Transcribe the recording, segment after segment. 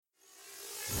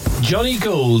Johnny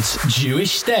Gould's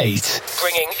Jewish State,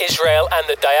 bringing Israel and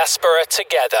the diaspora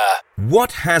together.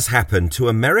 What has happened to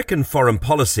American foreign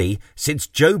policy since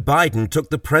Joe Biden took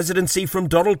the presidency from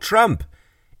Donald Trump?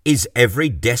 Is every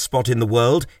despot in the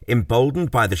world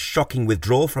emboldened by the shocking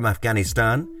withdrawal from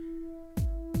Afghanistan?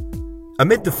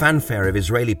 Amid the fanfare of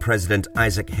Israeli President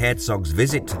Isaac Herzog's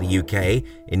visit to the UK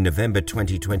in November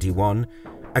 2021,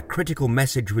 a critical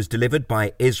message was delivered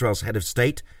by Israel's head of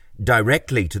state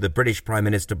directly to the British Prime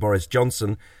Minister Boris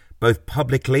Johnson, both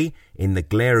publicly in the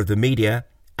glare of the media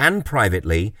and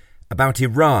privately, about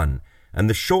Iran and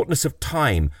the shortness of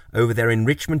time over their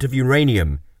enrichment of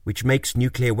uranium, which makes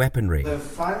nuclear weaponry. The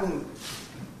final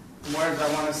words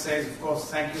I want to say is, of course,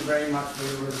 thank you very much for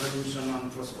your resolution on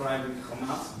proscribing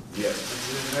Hamas. Yes.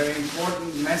 It's a very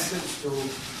important message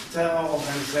to terror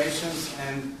organizations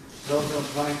and those who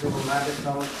are trying to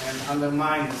radical and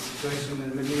undermine the situation in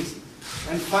the Middle East.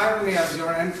 And finally, as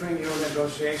you're entering your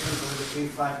negotiations with the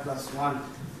P5+1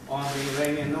 on the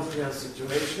Iranian nuclear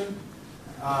situation,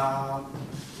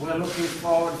 we're looking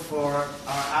forward for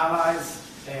our allies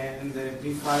in the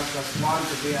P5+1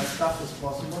 to be as tough as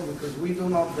possible, because we do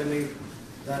not believe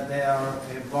that they are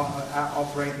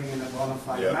operating in a bona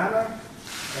fide manner.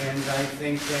 And I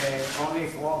think only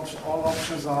if all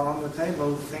options are on the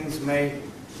table, things may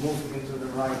move into the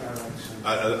right direction.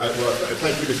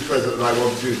 Thank you, Mr. President. I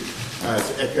want to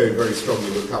echo very strongly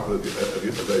with a couple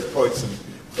of those points. And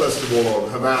first of all,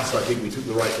 on Hamas, I think we took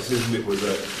the right decision. It was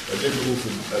a difficult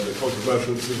and a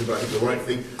controversial decision, but I think the right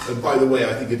thing. And by the way,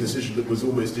 I think a decision that was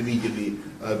almost immediately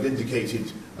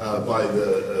vindicated by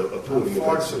the appalling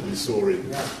events that we saw in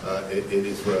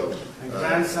Israel. And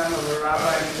grandson of a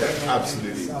rabbi.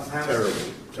 Absolutely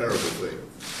terrible thing.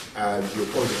 And your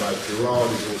point about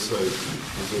Iran is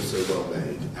also well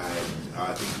made. And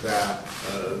I think that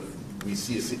we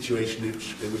see a situation in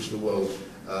which the world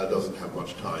doesn't have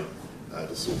much time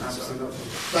to sort this out.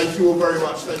 Thank you all very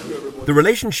much. Thank you, everybody. The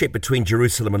relationship between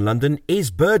Jerusalem and London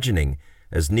is burgeoning,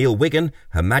 as Neil Wigan,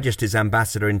 Her Majesty's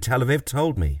ambassador in Tel Aviv,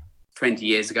 told me. 20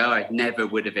 years ago, I never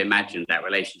would have imagined that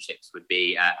relationships would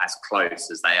be as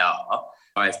close as they are.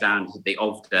 I was down to the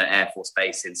Ovda Air Force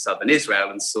Base in southern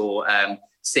Israel and saw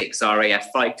 6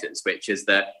 RAF fighters, which, as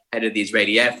the head of the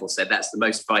Israeli Air Force said, that's the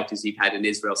most fighters you've had in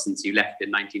Israel since you left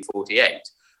in 1948.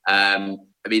 I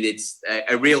mean, it's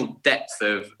a real depth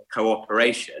of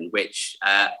cooperation, which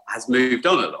has moved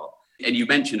on a lot. And you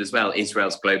mentioned as well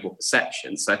Israel's global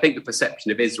perception. So I think the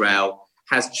perception of Israel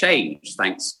has changed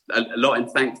thanks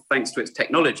to its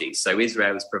technology. So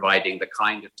Israel is providing the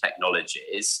kind of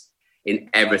technologies in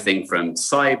everything from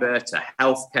cyber to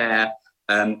healthcare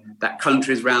that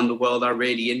countries around the world are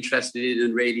really interested in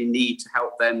and really need to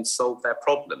help them solve their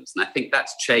problems. And I think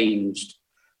that's changed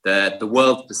the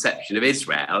world's perception of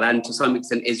Israel, and to some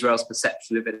extent Israel's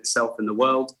perception of itself in the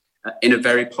world in a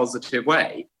very positive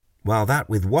way. While that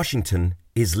with Washington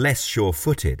is less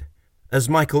sure-footed. As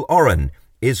Michael Oren,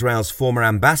 Israel's former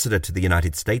ambassador to the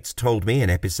United States, told me in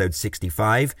episode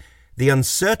 65, the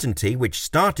uncertainty which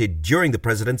started during the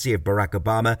presidency of Barack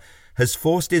Obama has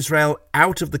forced Israel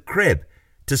out of the crib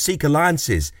to seek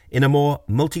alliances in a more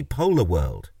multipolar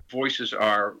world. Voices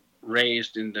are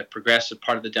raised in the progressive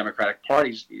part of the Democratic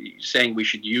Party saying we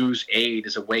should use aid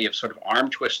as a way of sort of arm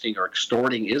twisting or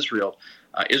extorting Israel.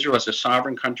 Israel, as a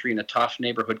sovereign country in a tough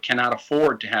neighborhood, cannot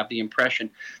afford to have the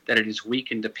impression that it is weak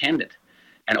and dependent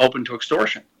and open to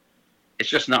extortion. It's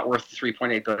just not worth the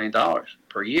 $3.8 billion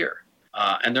per year.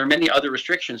 And there are many other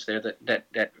restrictions there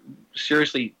that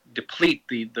seriously deplete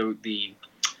the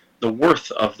worth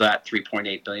of that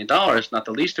 $3.8 billion, not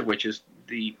the least of which is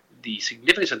the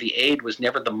significance of the aid was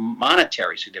never the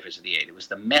monetary significance of the aid. It was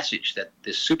the message that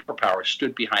this superpower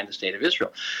stood behind the state of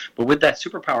Israel. But with that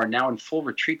superpower now in full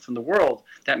retreat from the world,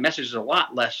 that message is a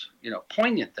lot less,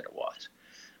 poignant than it was.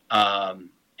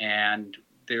 And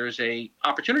there's a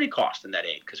opportunity cost in that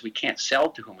aid because we can't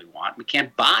sell to whom we want. We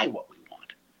can't buy what we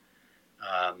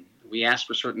want. We ask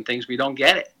for certain things, we don't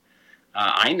get it.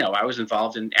 I know I was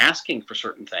involved in asking for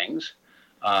certain things,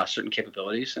 certain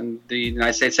capabilities, and the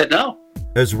United States said no.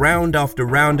 As round after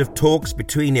round of talks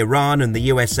between Iran and the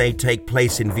USA take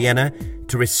place in Vienna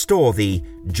to restore the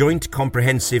Joint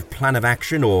Comprehensive Plan of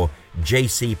Action, or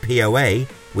JCPOA,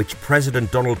 which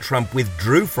President Donald Trump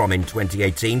withdrew from in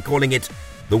 2018, calling it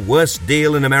the worst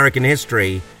deal in American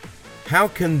history, how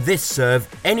can this serve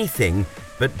anything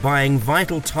but buying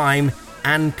vital time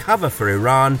and cover for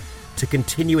Iran to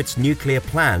continue its nuclear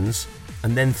plans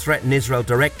and then threaten Israel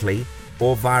directly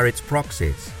or via its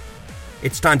proxies?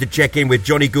 It's time to check in with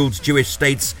Johnny Gould's Jewish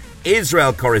State's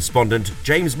Israel correspondent,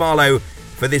 James Marlow,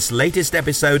 for this latest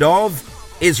episode of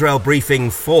Israel Briefing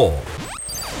 4.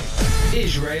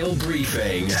 Israel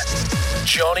Briefing.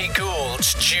 Johnny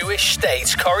Gould's Jewish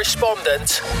State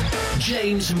correspondent,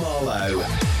 James Marlow,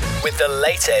 with the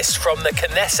latest from the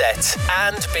Knesset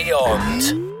and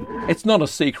beyond. It's not a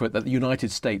secret that the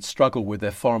United States struggled with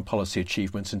their foreign policy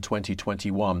achievements in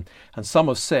 2021, and some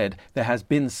have said there has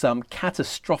been some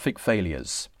catastrophic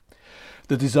failures.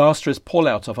 The disastrous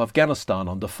pullout of Afghanistan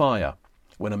under fire,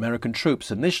 when American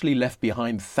troops initially left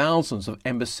behind thousands of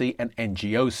embassy and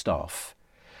NGO staff.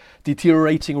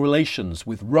 Deteriorating relations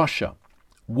with Russia,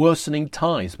 worsening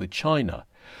ties with China,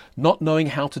 not knowing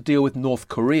how to deal with North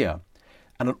Korea,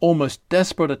 and an almost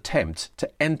desperate attempt to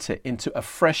enter into a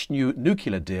fresh new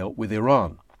nuclear deal with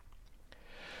Iran.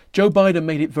 Joe Biden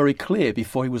made it very clear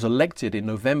before he was elected in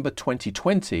November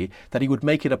 2020 that he would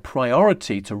make it a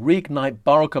priority to reignite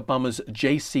Barack Obama's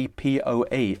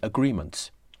JCPOA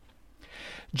agreement.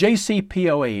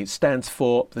 JCPOA stands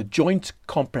for the Joint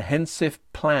Comprehensive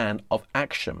Plan of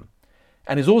Action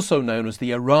and is also known as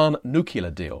the Iran nuclear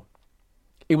deal.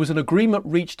 It was an agreement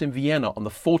reached in Vienna on the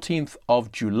 14th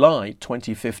of July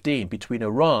 2015 between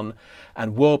Iran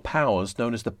and world powers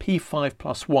known as the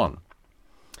P5+1.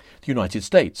 The United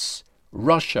States,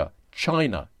 Russia,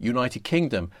 China, United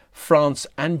Kingdom, France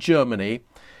and Germany,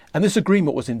 and this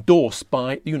agreement was endorsed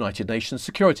by the United Nations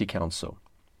Security Council.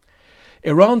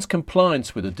 Iran's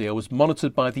compliance with the deal was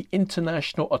monitored by the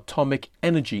International Atomic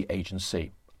Energy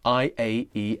Agency,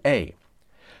 IAEA.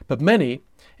 But many,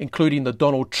 including the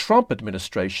Donald Trump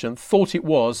administration, thought it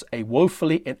was a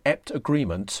woefully inept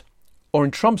agreement, or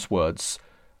in Trump's words,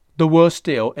 the worst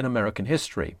deal in American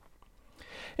history.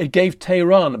 It gave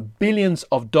Tehran billions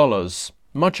of dollars,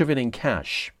 much of it in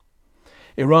cash.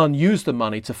 Iran used the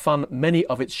money to fund many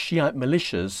of its Shiite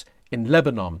militias in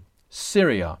Lebanon,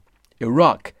 Syria,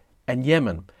 Iraq, and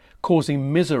Yemen,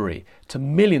 causing misery to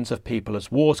millions of people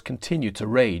as wars continue to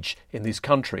rage in these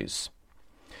countries.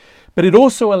 But it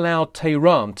also allowed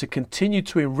Tehran to continue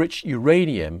to enrich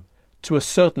uranium to a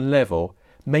certain level,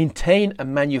 maintain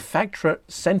and manufacture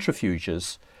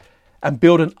centrifuges, and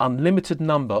build an unlimited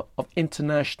number of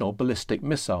international ballistic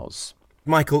missiles.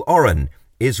 Michael Oren,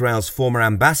 Israel's former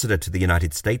ambassador to the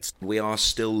United States. We are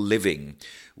still living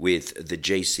with the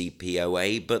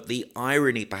JCPOA, but the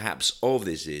irony perhaps of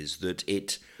this is that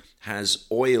it has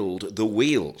oiled the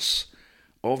wheels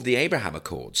of the Abraham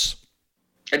Accords.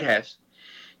 It has.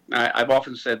 I've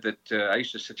often said that I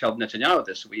used to tell Netanyahu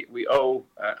this. We owe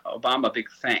Obama a big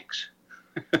thanks.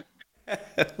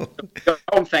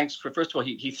 Thanks for, first of all,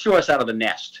 he threw us out of the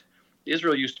nest.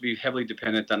 Israel used to be heavily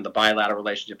dependent on the bilateral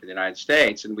relationship with the United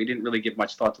States, and we didn't really give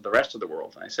much thought to the rest of the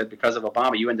world. And I said, because of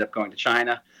Obama, you ended up going to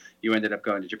China, you ended up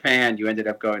going to Japan, you ended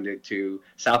up going to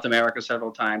South America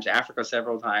several times, Africa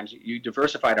several times. You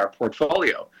diversified our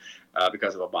portfolio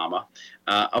because of Obama.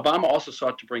 Obama also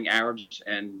sought to bring Arabs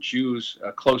and Jews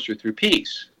closer through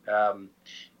peace.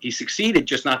 He succeeded,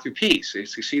 just not through peace. He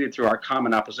succeeded through our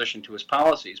common opposition to his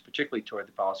policies, particularly toward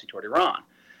the policy toward Iran.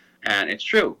 And it's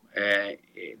true. The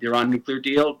Iran nuclear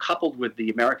deal, coupled with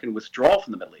the American withdrawal from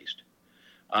the Middle East,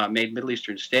 made Middle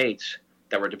Eastern states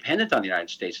that were dependent on the United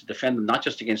States to defend them not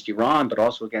just against Iran, but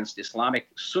also against Islamic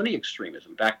Sunni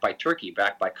extremism, backed by Turkey,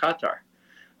 backed by Qatar,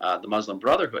 the Muslim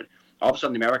Brotherhood. All of a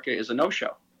sudden, America is a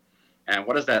no-show. And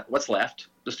what is that? What's left?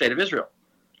 The state of Israel,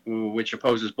 which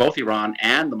opposes both Iran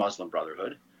and the Muslim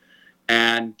Brotherhood,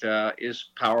 and is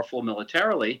powerful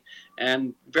militarily.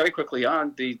 And very quickly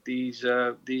on, these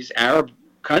Arab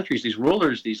countries, these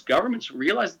rulers, these governments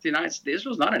realized that the United States,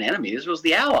 Israel was not an enemy. This was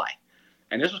the ally.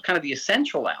 And this was kind of the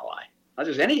essential ally, not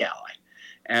just any ally.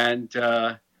 And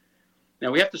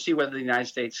now we have to see whether the United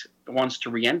States wants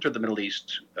to re-enter the Middle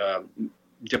East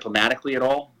diplomatically at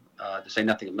all, to say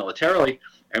nothing militarily,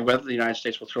 and whether the United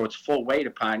States will throw its full weight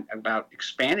about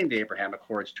expanding the Abraham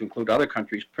Accords to include other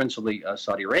countries, principally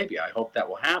Saudi Arabia. I hope that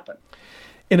will happen.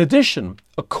 In addition,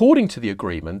 according to the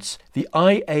agreements, the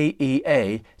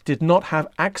IAEA did not have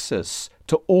access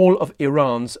to all of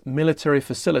Iran's military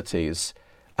facilities,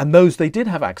 and those they did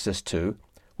have access to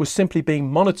were simply being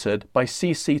monitored by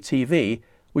CCTV,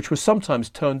 which was sometimes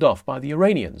turned off by the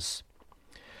Iranians.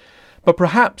 But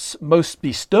perhaps most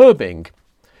disturbing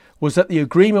was that the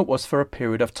agreement was for a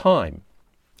period of time.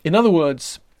 In other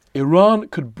words, Iran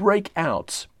could break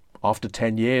out after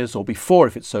 10 years or before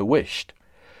if it so wished.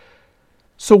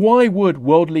 So why would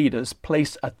world leaders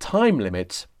place a time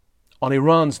limit on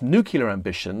Iran's nuclear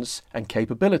ambitions and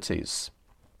capabilities?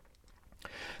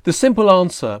 The simple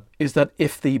answer is that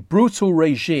if the brutal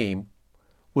regime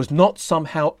was not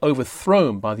somehow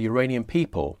overthrown by the Iranian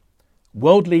people,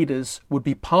 world leaders would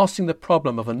be passing the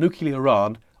problem of a nuclear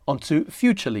Iran onto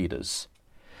future leaders.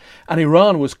 And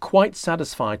Iran was quite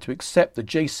satisfied to accept the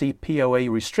JCPOA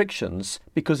restrictions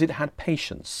because it had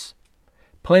patience.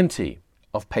 Plenty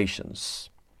of patience.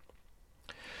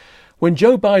 When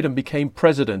Joe Biden became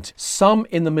president, some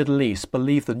in the Middle East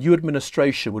believed the new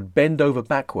administration would bend over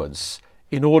backwards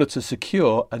in order to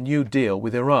secure a new deal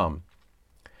with Iran.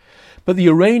 But the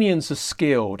Iranians are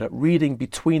skilled at reading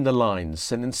between the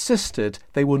lines and insisted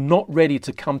they were not ready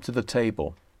to come to the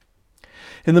table.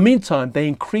 In the meantime, they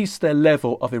increased their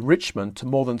level of enrichment to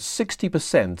more than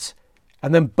 60%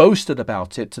 and then boasted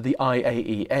about it to the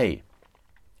IAEA.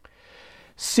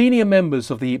 Senior members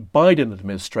of the Biden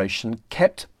administration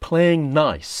kept playing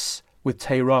nice with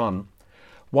Tehran,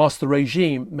 whilst the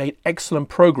regime made excellent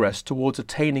progress towards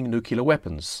attaining nuclear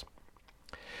weapons.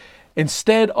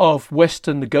 Instead of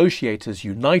Western negotiators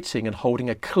uniting and holding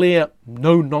a clear,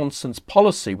 no-nonsense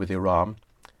policy with Iran,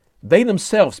 they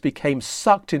themselves became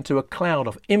sucked into a cloud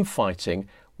of infighting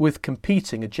with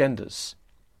competing agendas.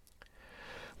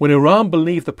 When Iran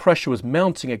believed the pressure was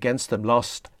mounting against them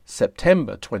last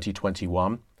September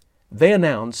 2021, they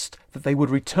announced that they would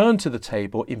return to the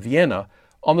table in Vienna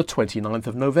on the 29th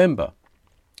of November.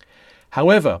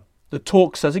 However, the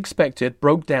talks, as expected,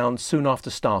 broke down soon after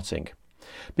starting,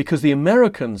 because the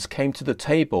Americans came to the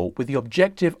table with the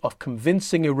objective of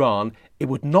convincing Iran it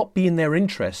would not be in their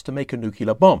interest to make a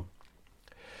nuclear bomb.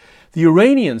 The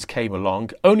Iranians came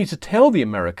along only to tell the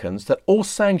Americans that all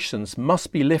sanctions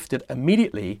must be lifted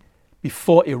immediately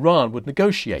before Iran would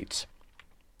negotiate.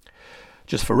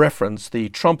 Just for reference, the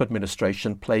Trump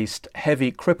administration placed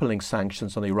heavy crippling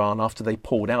sanctions on Iran after they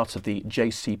pulled out of the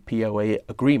JCPOA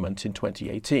agreement in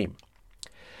 2018.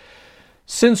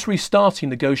 Since restarting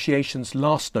negotiations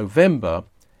last November,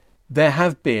 there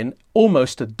have been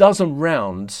almost a dozen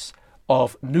rounds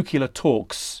of nuclear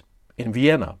talks in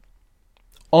Vienna.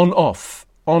 On off,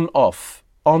 on off,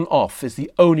 on off is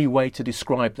the only way to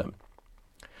describe them.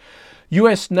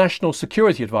 US National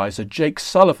Security Advisor Jake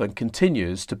Sullivan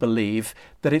continues to believe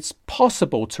that it's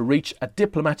possible to reach a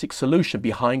diplomatic solution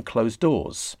behind closed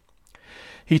doors.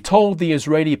 He told the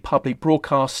Israeli public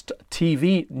broadcast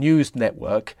TV news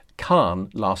network Khan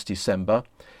last December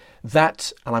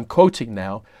that, and I'm quoting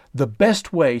now, the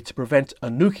best way to prevent a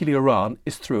nuclear Iran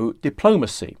is through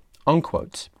diplomacy,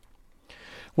 unquote.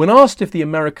 When asked if the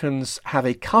Americans have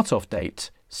a cut-off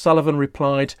date, Sullivan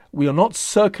replied, "We are not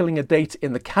circling a date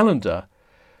in the calendar,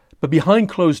 but behind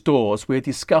closed doors we are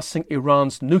discussing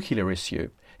Iran's nuclear issue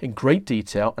in great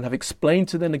detail and have explained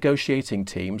to their negotiating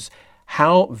teams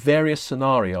how various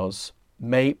scenarios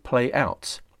may play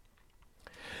out."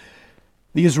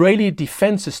 The Israeli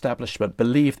defense establishment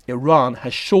believed Iran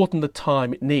has shortened the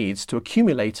time it needs to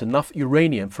accumulate enough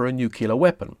uranium for a nuclear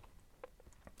weapon.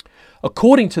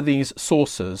 According to these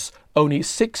sources, only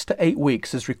 6 to 8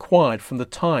 weeks is required from the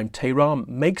time Tehran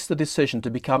makes the decision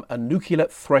to become a nuclear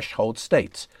threshold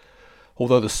state,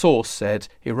 although the source said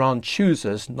Iran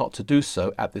chooses not to do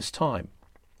so at this time.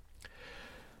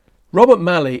 Robert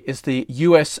Malley is the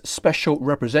US Special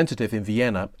Representative in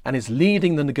Vienna and is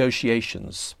leading the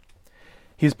negotiations.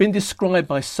 He has been described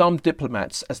by some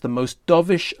diplomats as the most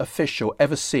dovish official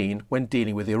ever seen when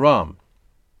dealing with Iran.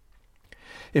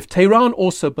 If Tehran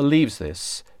also believes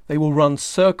this, they will run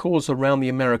circles around the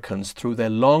Americans through their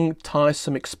long,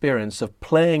 tiresome experience of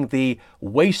playing the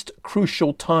waste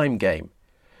crucial time game.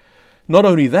 Not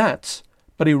only that,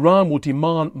 but Iran will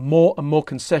demand more and more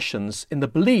concessions in the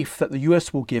belief that the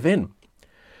US will give in,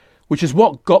 which is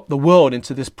what got the world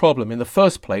into this problem in the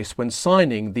first place when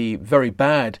signing the very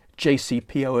bad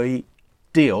JCPOA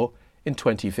deal in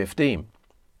 2015.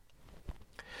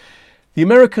 The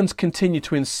Americans continue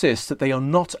to insist that they are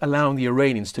not allowing the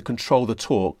Iranians to control the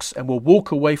talks and will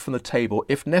walk away from the table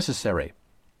if necessary.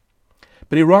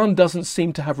 But Iran doesn't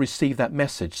seem to have received that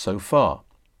message so far.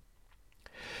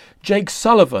 Jake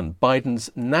Sullivan, Biden's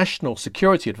national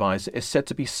security advisor, is said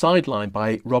to be sidelined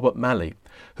by Robert Malley,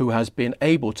 who has been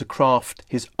able to craft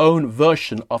his own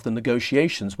version of the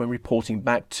negotiations when reporting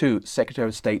back to Secretary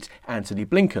of State Antony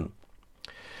Blinken.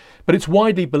 But it's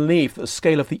widely believed that the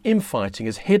scale of the infighting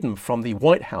is hidden from the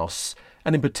White House,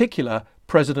 and in particular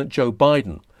President Joe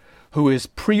Biden, who is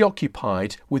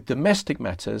preoccupied with domestic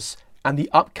matters and the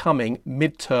upcoming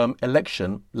midterm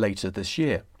election later this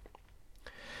year.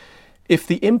 If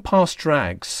the impasse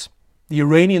drags, the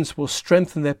Iranians will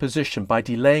strengthen their position by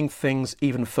delaying things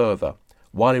even further,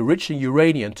 while enriching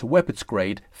uranium to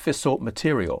weapons-grade fissile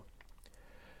material.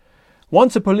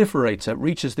 Once a proliferator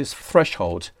reaches this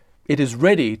threshold, it is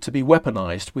ready to be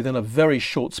weaponized within a very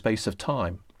short space of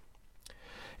time.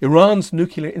 Iran's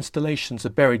nuclear installations are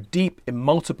buried deep in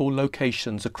multiple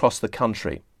locations across the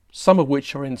country, some of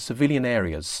which are in civilian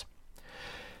areas.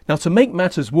 Now, to make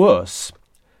matters worse,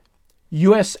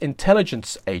 US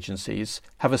intelligence agencies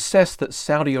have assessed that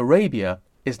Saudi Arabia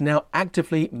is now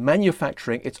actively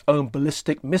manufacturing its own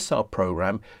ballistic missile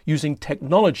program using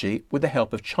technology with the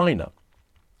help of China.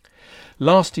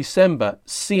 Last December,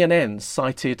 CNN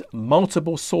cited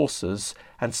multiple sources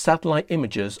and satellite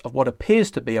images of what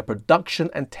appears to be a production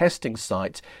and testing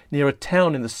site near a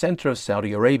town in the center of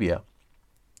Saudi Arabia.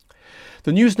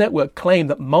 The news network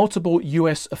claimed that multiple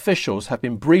US officials have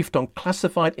been briefed on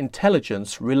classified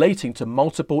intelligence relating to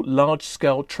multiple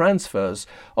large-scale transfers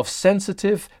of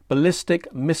sensitive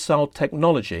ballistic missile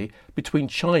technology between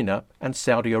China and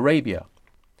Saudi Arabia.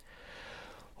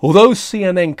 Although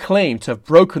CNN claimed to have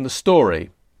broken the story,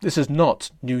 this is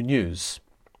not new news.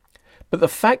 But the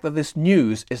fact that this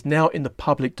news is now in the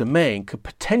public domain could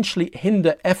potentially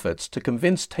hinder efforts to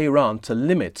convince Tehran to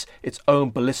limit its own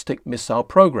ballistic missile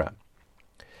program.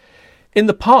 In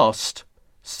the past,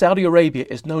 Saudi Arabia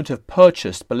is known to have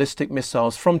purchased ballistic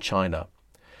missiles from China,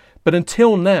 but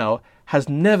until now has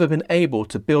never been able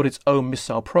to build its own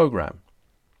missile program.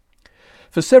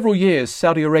 For several years,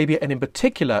 Saudi Arabia, and in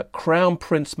particular Crown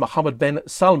Prince Mohammed bin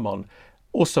Salman,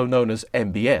 also known as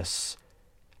MBS,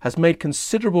 has made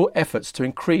considerable efforts to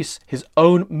increase his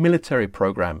own military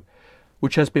program,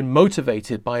 which has been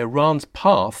motivated by Iran's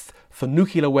path for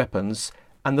nuclear weapons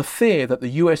and the fear that the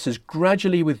US is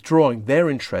gradually withdrawing their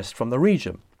interest from the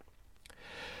region.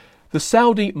 The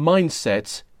Saudi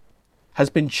mindset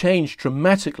has been changed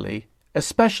dramatically,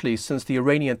 especially since the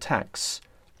Iranian attacks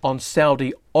on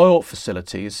Saudi oil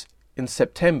facilities in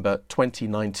September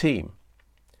 2019.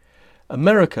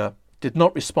 America did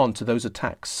not respond to those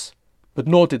attacks, but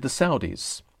nor did the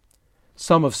Saudis.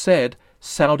 Some have said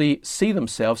Saudi see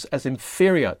themselves as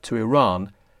inferior to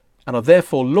Iran and are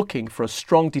therefore looking for a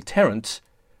strong deterrent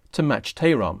to match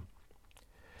Tehran.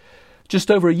 Just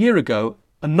over a year ago,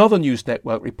 another news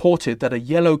network reported that a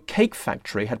yellow cake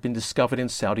factory had been discovered in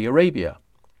Saudi Arabia.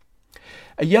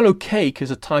 A yellow cake is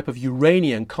a type of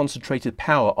uranium concentrated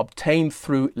powder obtained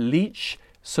through leach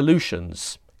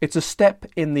solutions. It's a step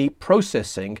in the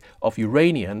processing of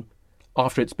uranium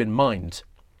after it's been mined.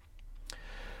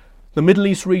 The Middle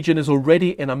East region is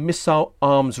already in a missile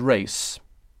arms race,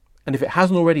 and if it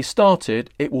hasn't already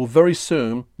started, it will very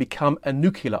soon become a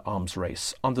nuclear arms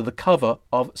race under the cover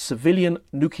of civilian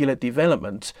nuclear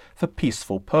development for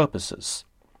peaceful purposes.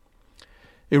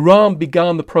 Iran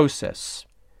began the process.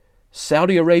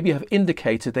 Saudi Arabia have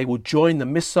indicated they will join the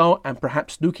missile and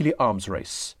perhaps nuclear arms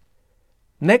race.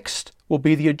 Next will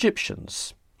be the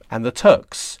Egyptians and the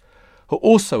Turks, who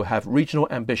also have regional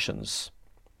ambitions.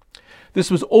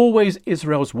 This was always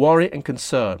Israel's worry and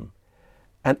concern,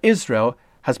 and Israel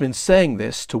has been saying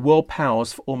this to world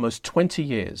powers for almost 20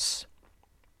 years.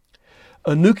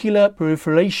 A nuclear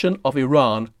proliferation of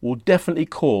Iran will definitely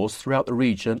cause throughout the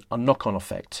region a knock-on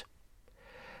effect.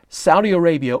 Saudi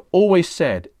Arabia always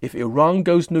said if Iran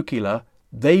goes nuclear,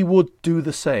 they would do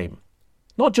the same,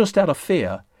 not just out of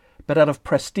fear, but out of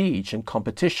prestige and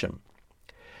competition.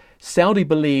 Saudi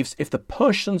believes if the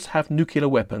Persians have nuclear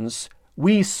weapons,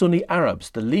 we Sunni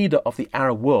Arabs, the leader of the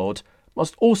Arab world,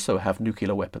 must also have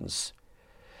nuclear weapons.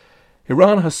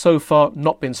 Iran has so far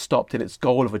not been stopped in its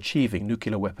goal of achieving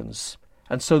nuclear weapons,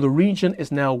 and so the region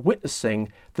is now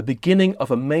witnessing the beginning of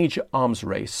a major arms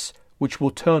race which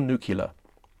will turn nuclear.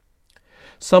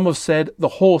 Some have said the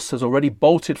horse has already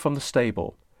bolted from the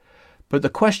stable, but the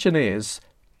question is,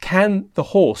 can the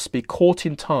horse be caught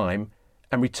in time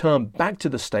and return back to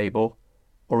the stable,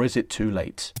 or is it too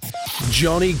late?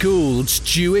 Johnny Gould's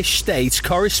Jewish State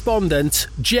correspondent,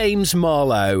 James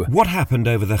Marlow. What happened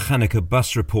over the Hanukkah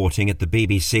bus reporting at the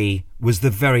BBC was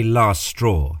the very last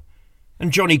straw,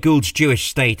 and Johnny Gould's Jewish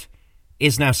State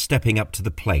is now stepping up to the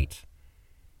plate.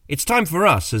 It's time for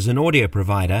us, as an audio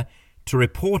provider, to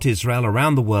report Israel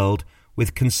around the world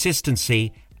with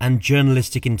consistency and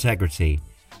journalistic integrity.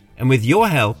 And with your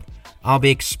help, I'll be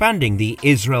expanding the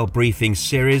Israel Briefing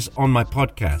series on my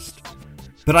podcast.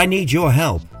 But I need your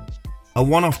help. A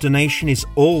one-off donation is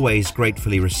always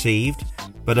gratefully received,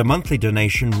 but a monthly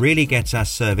donation really gets our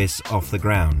service off the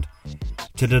ground.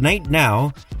 To donate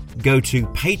now, go to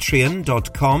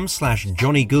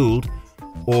patreon.com/JohnnyGould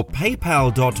or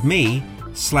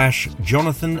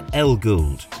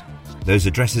paypal.me/JonathanLGould. Those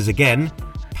addresses again,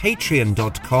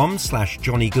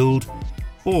 patreon.com/JohnnyGould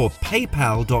or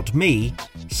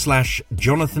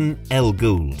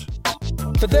paypal.me/JonathanLGould.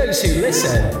 For those who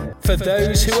listen, for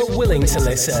those who are willing to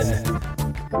listen,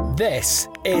 this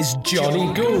is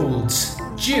Johnny Gould's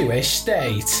Jewish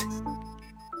State.